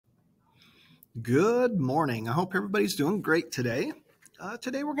Good morning. I hope everybody's doing great today.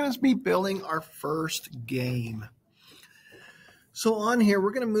 Today we're going to be building our first game. So on here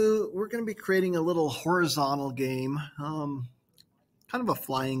we're going to be creating a little horizontal game, kind of a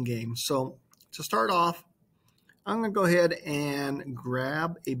flying game. So to start off, I'm going to go ahead and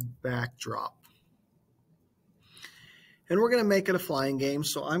grab a backdrop. And we're going to make it a flying game.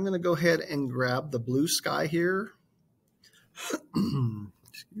 So I'm going to go ahead and grab the blue sky here.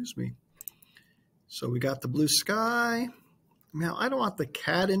 Excuse me. So we got the blue sky. Now, I don't want the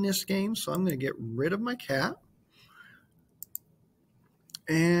cat in this game, so I'm going to get rid of my cat.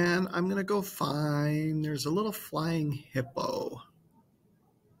 And I'm going to go find, there's a little flying hippo.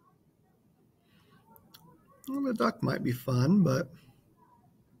 Well, the duck might be fun, but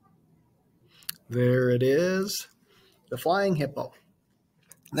there it is. The flying hippo.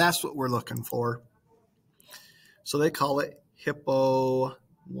 That's what we're looking for. So they call it Hippo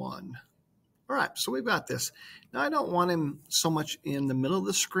 1. All right, so we've got this. Now, I don't want him so much in the middle of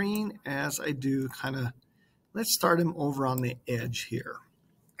the screen as I do kind of, let's start him over on the edge here.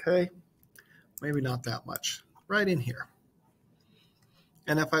 Okay, maybe not that much, right in here.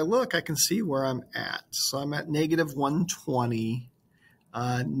 And if I look, I can see where I'm at. So I'm at negative 120,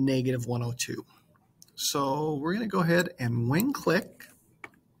 negative 102. So we're going to go ahead and wing click.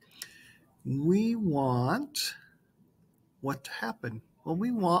 We want what to happen? Well,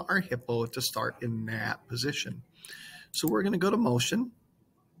 we want our hippo to start in that position. So we're going to go to motion,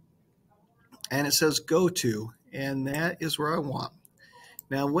 and it says go to, and that is where I want.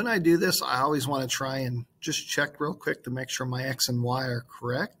 Now, when I do this, I always want to try and just check real quick to make sure my X and Y are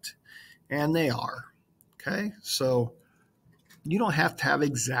correct, and they are. Okay, so you don't have to have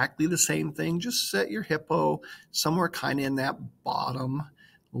exactly the same thing. Just set your hippo somewhere kind of in that bottom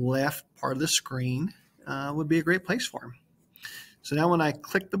left part of the screen would be a great place for him. So now when I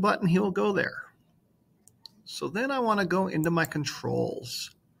click the button, he will go there. So then I want to go into my controls.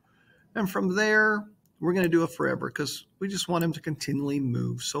 And from there, we're going to do it forever because we just want him to continually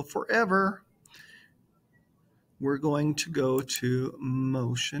move. So forever, we're going to go to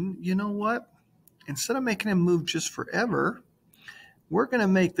motion. You know what? Instead of making him move just forever, we're going to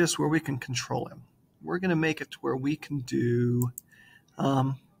make this where we can control him. We're going to make it to where we can do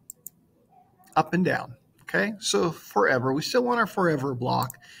up and down. Okay, so forever, we still want our forever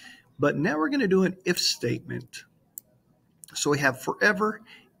block, but now we're going to do an if statement. So we have forever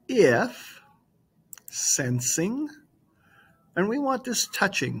if sensing, and we want this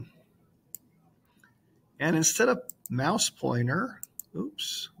touching. And instead of mouse pointer,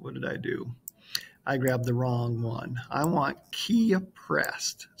 oops, what did I do? I grabbed the wrong one. I want key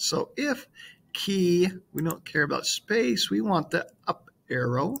pressed. So if key, we don't care about space, we want the up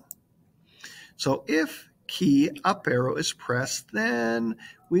arrow. So if key up arrow is pressed, then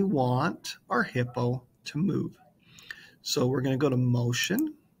we want our hippo to move. So we're going to go to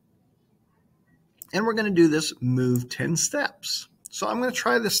motion, and we're going to do this move 10 steps. So I'm going to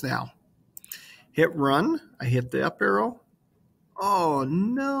try this now. Hit run. I hit the up arrow. Oh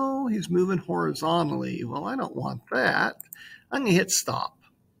no, he's moving horizontally. Well, I don't want that. I'm going to hit stop.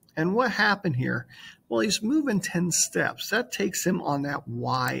 And what happened here? Well, he's moving 10 steps. That takes him on that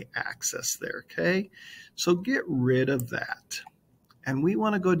Y axis there, okay? So get rid of that. And we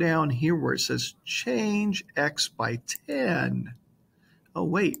want to go down here where it says change X by 10. Oh,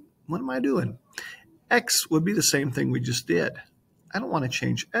 wait, what am I doing? X would be the same thing we just did. I don't want to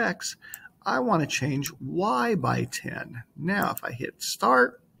change X. I want to change Y by 10. Now, if I hit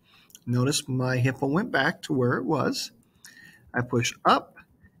start, notice my hippo went back to where it was. I push up,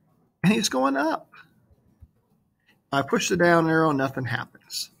 and he's going up. I push the down arrow, nothing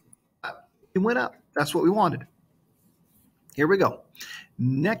happens. It went up. That's what we wanted. Here we go.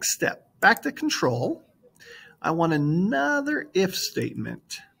 Next step, back to control. I want another if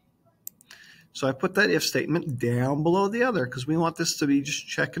statement. So I put that if statement down below the other because we want this to be just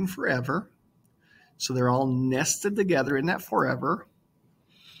checking forever. So they're all nested together in that forever.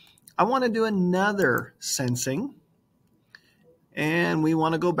 I want to do another sensing. And we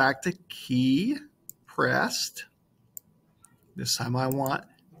want to go back to key pressed. This time I want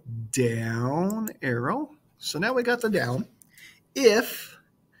down arrow. So now we got the down. If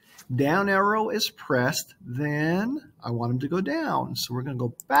down arrow is pressed, then I want him to go down. So we're going to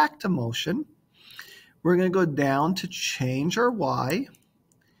go back to motion. We're going to go down to change our Y.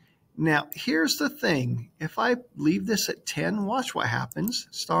 Now, here's the thing. If I leave this at 10, watch what happens.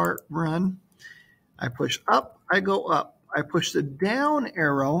 Start, run. I push up, I go up. I push the down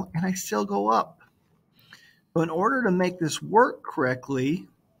arrow, and I still go up. So in order to make this work correctly,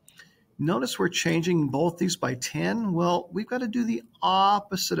 notice we're changing both these by 10. Well, we've got to do the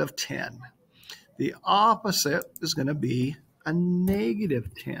opposite of 10. The opposite is going to be a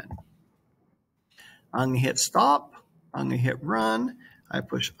negative 10. I'm going to hit stop. I'm going to hit run. I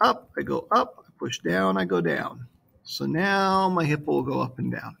push up, I go up. I push down, I go down. So now my hippo will go up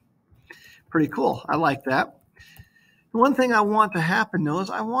and down. Pretty cool. I like that. The one thing I want to happen, though, is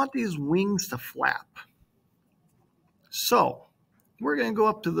I want these wings to flap. So we're going to go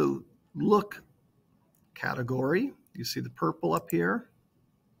up to the look category. You see the purple up here?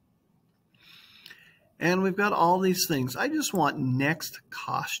 And we've got all these things. I just want next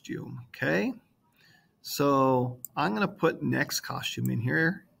costume, okay? So I'm going to put next costume in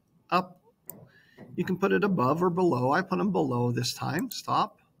here. Up. You can put it above or below. I put them below this time.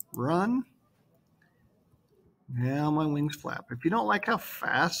 Stop. Run. Now my wings flap. If you don't like how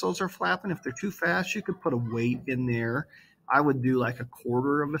fast those are flapping, if they're too fast, you could put a weight in there. I would do like a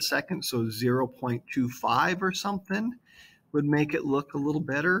quarter of a second, so 0.25 or something would make it look a little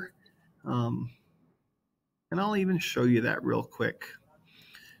better. And I'll even show you that real quick.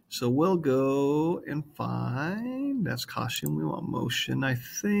 So we'll go and find, that's costume, we want motion, I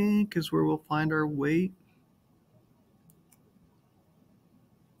think, is where we'll find our weight.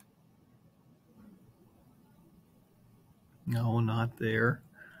 No, not there.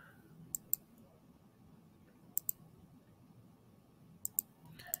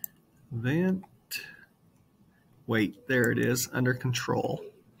 Event, weight, there it is, under control.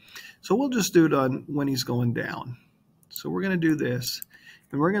 So we'll just do it on when he's going down. So we're going to do this,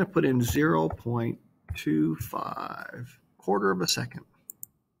 and we're going to put in 0.25, quarter of a second.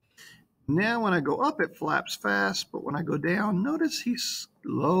 Now when I go up, it flaps fast, but when I go down, notice he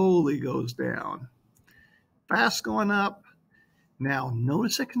slowly goes down. Fast going up. Now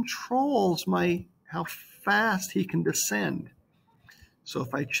notice it controls how fast he can descend. So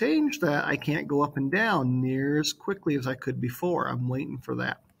if I change that, I can't go up and down near as quickly as I could before. I'm waiting for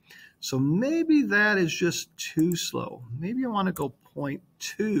that. So maybe that is just too slow. Maybe I want to go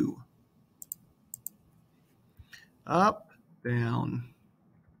 0.2. Up, down,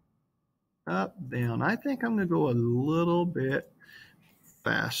 up, down. I think I'm going to go a little bit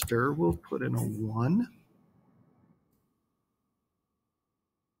faster. We'll put in a 1.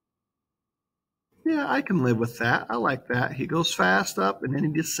 Yeah, I can live with that. I like that. He goes fast up and then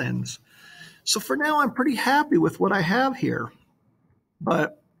he descends. So for now, I'm pretty happy with what I have here.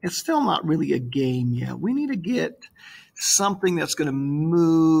 But it's still not really a game yet. We need to get something that's going to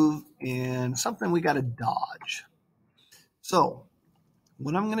move and something we got to dodge. So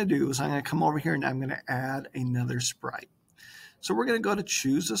what I'm going to do is I'm going to come over here and I'm going to add another sprite. So we're going to go to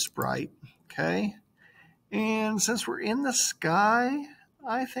choose a sprite, okay? And since we're in the sky,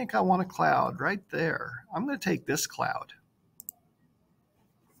 I think I want a cloud right there. I'm going to take this cloud.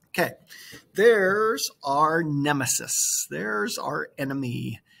 Okay, there's our nemesis. There's our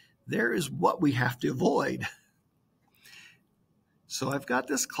enemy. There is what we have to avoid. So I've got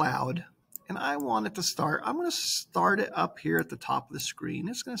this cloud, and I want it to start. I'm going to start it up here at the top of the screen.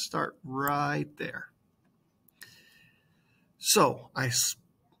 It's going to start right there. So I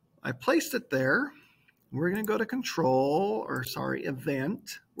placed it there. We're going to go to control, or sorry,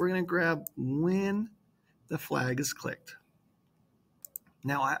 event. We're going to grab when the flag is clicked.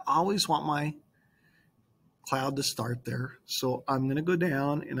 Now I always want my cloud to start there. So I'm going to go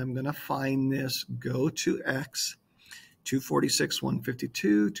down and I'm going to find this go to X 246,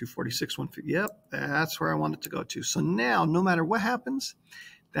 152, 246, 150. Yep, that's where I want it to go to. So now, no matter what happens,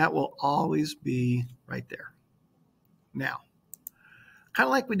 that will always be right there. Now, kind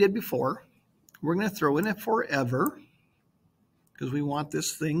of like we did before, we're going to throw in a forever because we want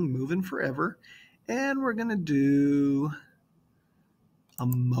this thing moving forever. And we're going to do a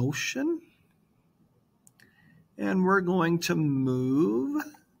motion. And we're going to move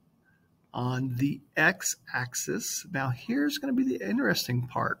on the x-axis. Now here's going to be the interesting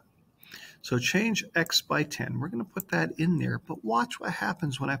part. So change x by 10. We're going to put that in there, but watch what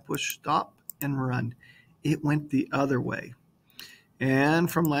happens when I push stop and run. It went the other way.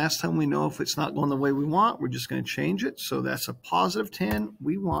 And from last time, we know if it's not going the way we want, we're just going to change it. So that's a positive 10.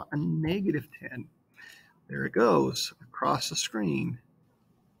 We want a negative 10. There it goes across the screen.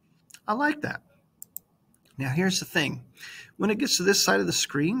 I like that. Now here's the thing. When it gets to this side of the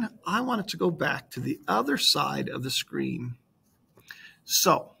screen, I want it to go back to the other side of the screen.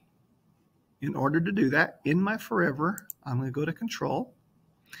 So in order to do that, in my forever, I'm going to go to control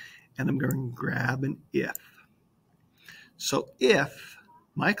and I'm going to grab an if. So if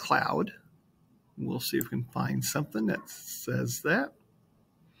my cloud, we'll see if we can find something that says that.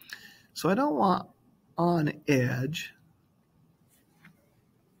 So I don't want on edge.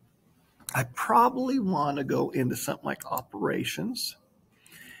 I probably want to go into something like operations.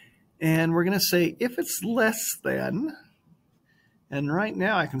 And we're going to say if it's less than, and right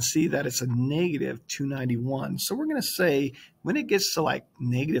now I can see that it's a negative 291. So we're going to say when it gets to like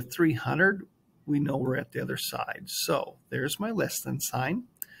negative 300, we know we're at the other side. So there's my less than sign.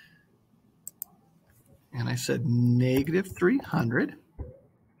 And I said negative 300.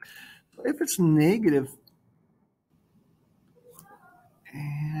 If it's negative,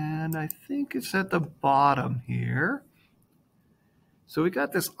 and I think it's at the bottom here. So we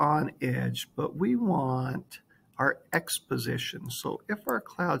got this on edge, but we want our x position. So if our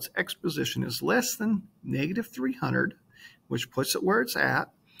cloud's x position is less than negative 300, which puts it where it's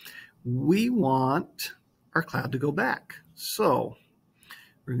at, we want our cloud to go back. So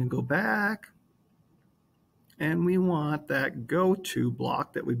we're going to go back, and we want that go to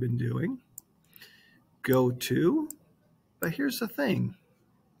block that we've been doing. Go to, but here's the thing.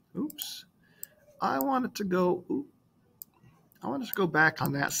 Oops. I want it to go back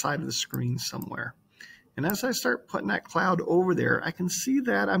on that side of the screen somewhere. And as I start putting that cloud over there, I can see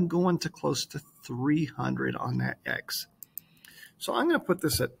that I'm going to close to 300 on that X. So I'm going to put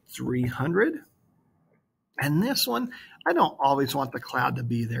this at 300. And this one, I don't always want the cloud to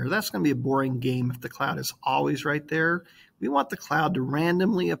be there. That's going to be a boring game if the cloud is always right there. We want the cloud to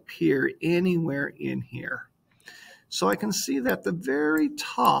randomly appear anywhere in here. So I can see that the very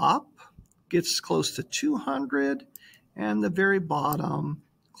top gets close to 200 and the very bottom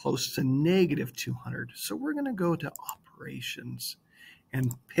close to negative 200. So we're going to go to operations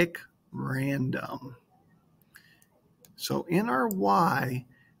and pick random. So in our Y,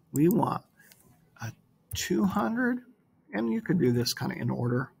 we want a 200, and you could do this kind of in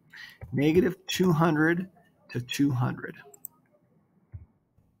order, negative 200 to 200.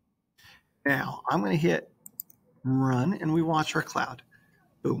 Now I'm going to hit run, and we watch our cloud.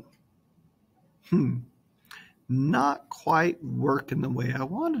 Boom. Not quite working the way I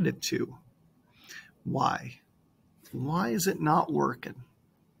wanted it to. Why? Why is it not working?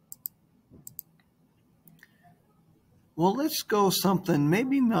 Well, let's go something,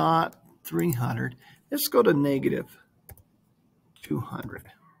 maybe not 300. Let's go to negative 200.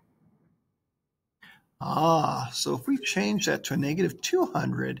 So if we change that to a negative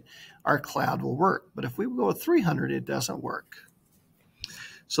 200, our cloud will work. But if we go to 300, it doesn't work.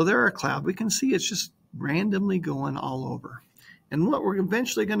 So there our cloud. We can see it's just randomly going all over. And what we're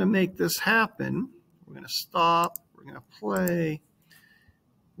eventually going to make this happen, we're going to stop, we're going to play.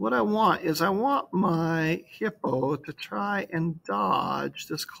 What I want is I want my hippo to try and dodge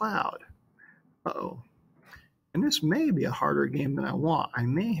this cloud. Uh-oh. And this may be a harder game than I want. I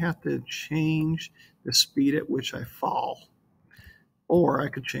may have to change the speed at which I fall. Or I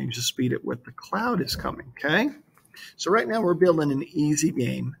could change the speed at which the cloud is coming, okay? So right now we're building an easy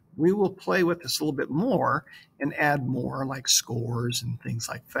game. We will play with this a little bit more and add more like scores and things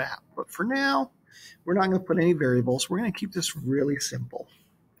like that. But for now, we're not going to put any variables. We're going to keep this really simple.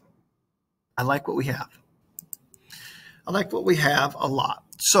 I like what we have. I like what we have a lot.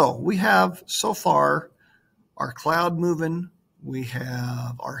 So we have so far our cloud moving. We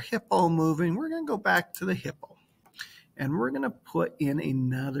have our hippo moving. We're going to go back to the hippo. And we're going to put in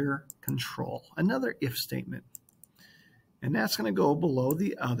another control, another if statement. And that's going to go below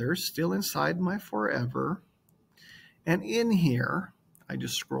the others, still inside my forever. And in here, I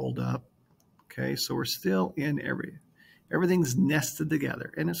just scrolled up. Okay, so we're still in everything's nested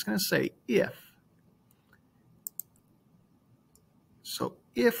together. And it's going to say if. So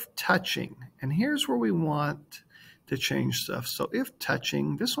if touching, and here's where we want to change stuff. So if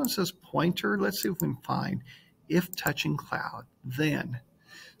touching, this one says pointer. Let's see if we can find if touching cloud, then.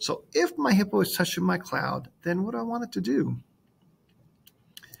 So if my hippo is touching my cloud, then what do I want it to do?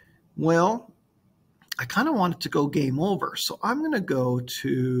 Well, I kind of want it to go game over. So I'm going to go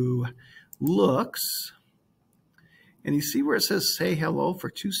to looks, and you see where it says say hello for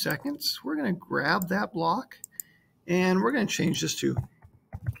 2 seconds? We're going to grab that block, and we're going to change this to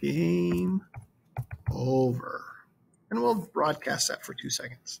game over. And we'll broadcast that for 2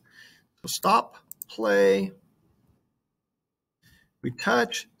 seconds. So stop, play. We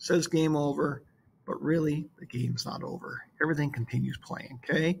touch, says game over, but really the game's not over. Everything continues playing,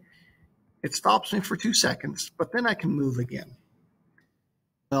 okay? It stops me for 2 seconds, but then I can move again.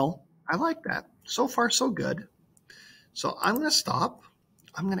 Well, I like that. So far, so good. So I'm going to stop.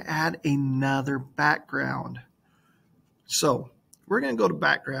 I'm going to add another background. So we're going to go to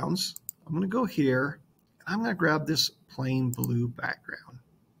backgrounds. I'm going to go here. I'm going to grab this plain blue background.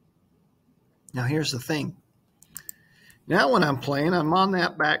 Now here's the thing. Now when I'm playing, I'm on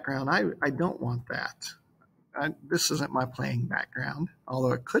that background. I don't want that. This isn't my playing background,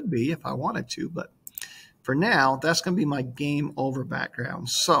 although it could be if I wanted to. But for now, that's going to be my game over background.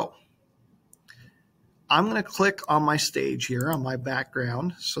 So I'm going to click on my stage here on my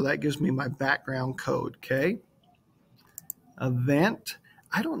background. So that gives me my background code, okay? Event.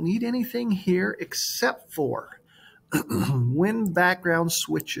 I don't need anything here except for when background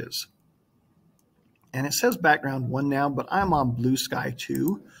switches. And it says background 1 now, but I'm on blue sky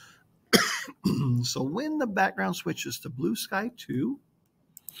 2. So when the background switches to blue sky 2,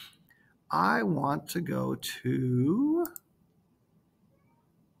 I want to go to,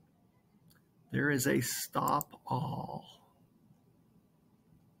 there is a stop all.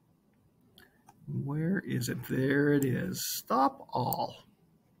 Where is it? There it is. Stop all.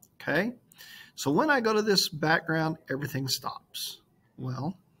 Okay. So when I go to this background, everything stops.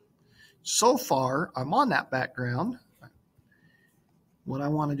 Well, so far I'm on that background. What I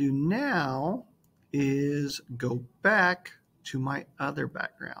want to do now is go back to my other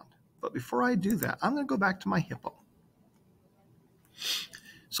background. But before I do that, I'm going to go back to my hippo.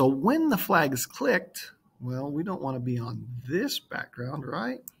 So when the flag is clicked, well, we don't want to be on this background,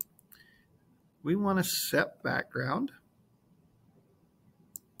 right? We want to set background.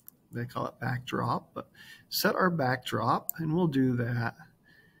 They call it backdrop, but set our backdrop, and we'll do that.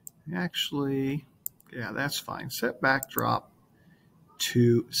 Actually, yeah, that's fine. Set backdrop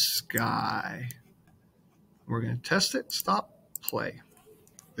to sky. We're going to test it. Stop, play.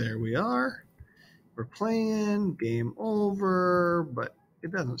 There we are. We're playing, game over, but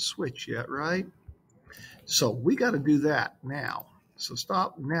it doesn't switch yet, right? So we got to do that now. So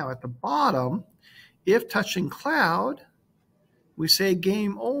stop. Now at the bottom, if touching cloud, we say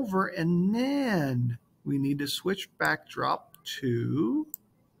game over, and then we need to switch backdrop to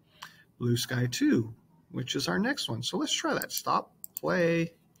blue sky 2, which is our next one. So let's try that. Stop,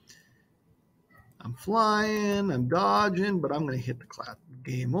 play. I'm flying, I'm dodging, but I'm going to hit the cloud.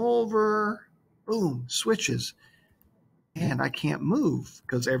 Game over. Boom, switches. And I can't move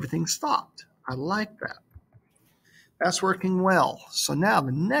because everything stopped. I like that. That's working well. So now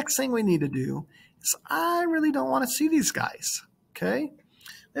the next thing we need to do is I really don't want to see these guys. Okay,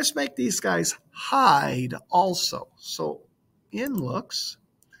 let's make these guys hide also. So in looks,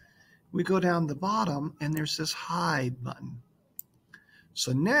 we go down the bottom and there's this hide button.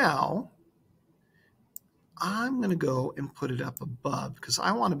 So now I'm going to go and put it up above because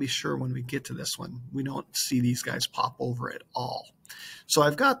I want to be sure when we get to this one, we don't see these guys pop over at all. So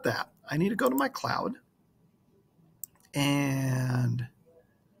I've got that. I need to go to my cloud and,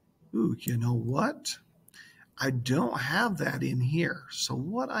 ooh, you know what? I don't have that in here. So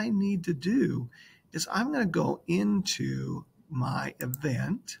what I need to do is I'm going to go into my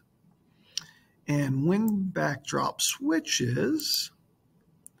event, and when backdrop switches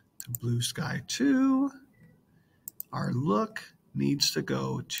to blue sky 2, our look needs to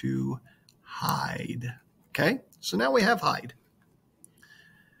go to hide. Okay, so now we have hide.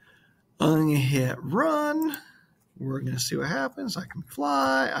 I'm going to hit run. We're going to see what happens. I can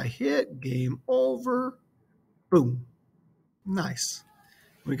fly. I hit game over. Boom. Nice.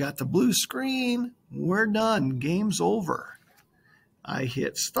 We got the blue screen. We're done. Game's over. I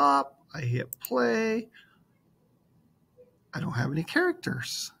hit stop. I hit play. I don't have any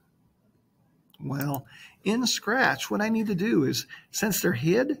characters. Well, in Scratch, what I need to do is, since they're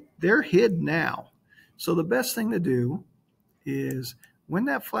hid now. So the best thing to do is when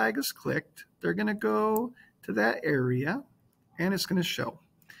that flag is clicked, they're going to go to that area and it's going to show.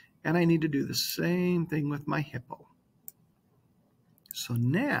 And I need to do the same thing with my hippo. So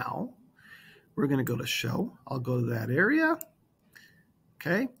now we're going to go to show. I'll go to that area.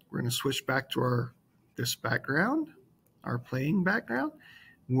 Okay, we're going to switch back to this background, our playing background.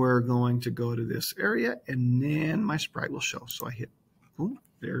 We're going to go to this area and then my sprite will show. So I hit, boom,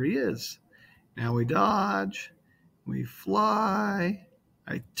 there he is. Now we dodge, we fly,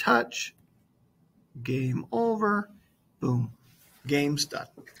 I touch, game over, boom, game's done.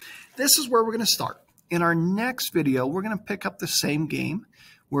 This is where we're going to start. In our next video, we're going to pick up the same game.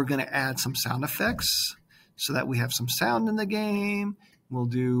 We're going to add some sound effects so that we have some sound in the game. We'll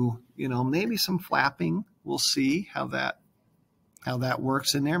do, maybe some flapping. We'll see how that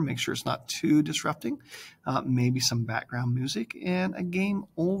works in there. Make sure it's not too disrupting. Maybe some background music and a game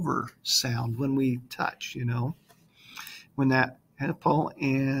over sound when we touch, When that hippo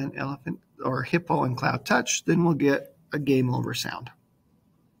and elephant or hippo and cloud touch, then we'll get a game over sound.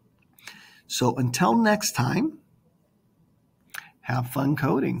 So until next time, have fun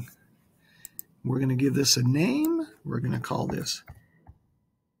coding. We're going to give this a name. We're going to call this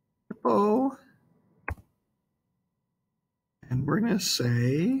Hippo. And we're going to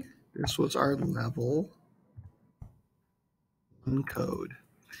say this was our level 1 code.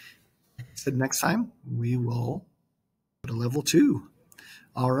 So next time we will go to level 2.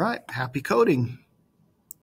 All right, happy coding.